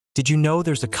Did you know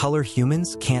there's a color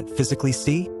humans can't physically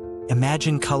see?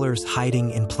 Imagine colors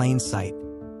hiding in plain sight.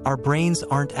 Our brains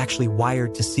aren't actually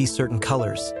wired to see certain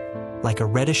colors, like a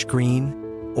reddish green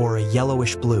or a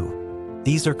yellowish blue.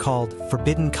 These are called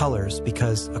forbidden colors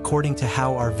because, according to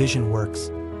how our vision works,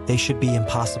 they should be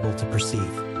impossible to perceive.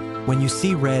 When you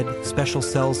see red, special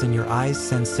cells in your eyes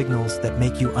send signals that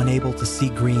make you unable to see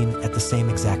green at the same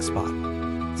exact spot.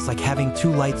 It's like having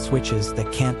two light switches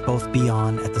that can't both be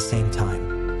on at the same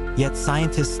time. Yet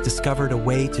scientists discovered a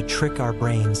way to trick our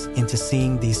brains into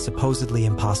seeing these supposedly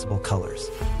impossible colors.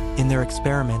 In their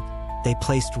experiment, they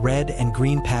placed red and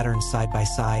green patterns side by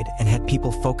side and had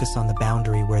people focus on the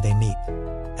boundary where they meet.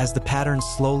 As the patterns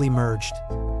slowly merged,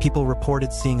 people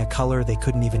reported seeing a color they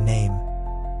couldn't even name.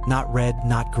 Not red,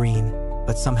 not green,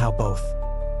 but somehow both.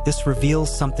 This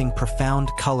reveals something profound.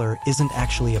 Color isn't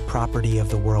actually a property of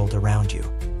the world around you.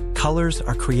 Colors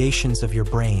are creations of your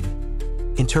brain,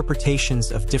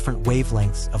 interpretations of different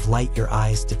wavelengths of light your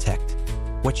eyes detect.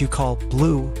 What you call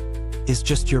blue is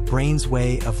just your brain's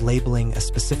way of labeling a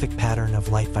specific pattern of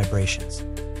light vibrations.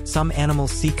 Some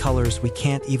animals see colors we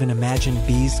can't even imagine.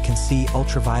 Bees can see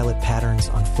ultraviolet patterns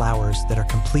on flowers that are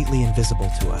completely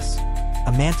invisible to us.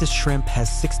 A mantis shrimp has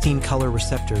 16 color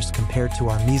receptors compared to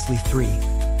our measly 3,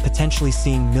 potentially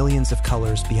seeing millions of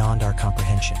colors beyond our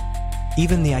comprehension.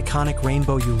 Even the iconic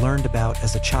rainbow you learned about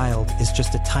as a child is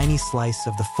just a tiny slice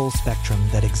of the full spectrum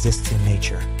that exists in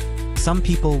nature. Some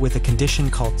people with a condition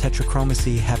called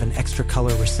tetrachromacy have an extra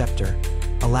color receptor,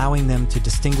 allowing them to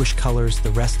distinguish colors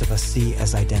the rest of us see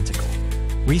as identical.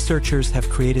 Researchers have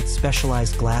created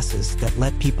specialized glasses that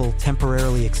let people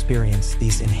temporarily experience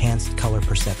these enhanced color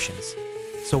perceptions.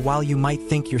 So while you might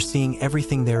think you're seeing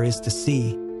everything there is to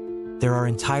see, there are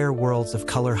entire worlds of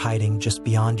color hiding just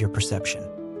beyond your perception.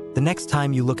 The next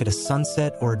time you look at a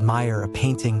sunset or admire a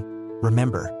painting,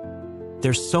 remember,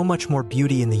 there's so much more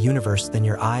beauty in the universe than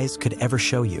your eyes could ever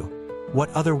show you. What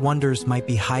other wonders might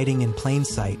be hiding in plain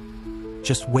sight,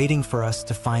 just waiting for us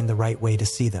to find the right way to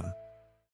see them?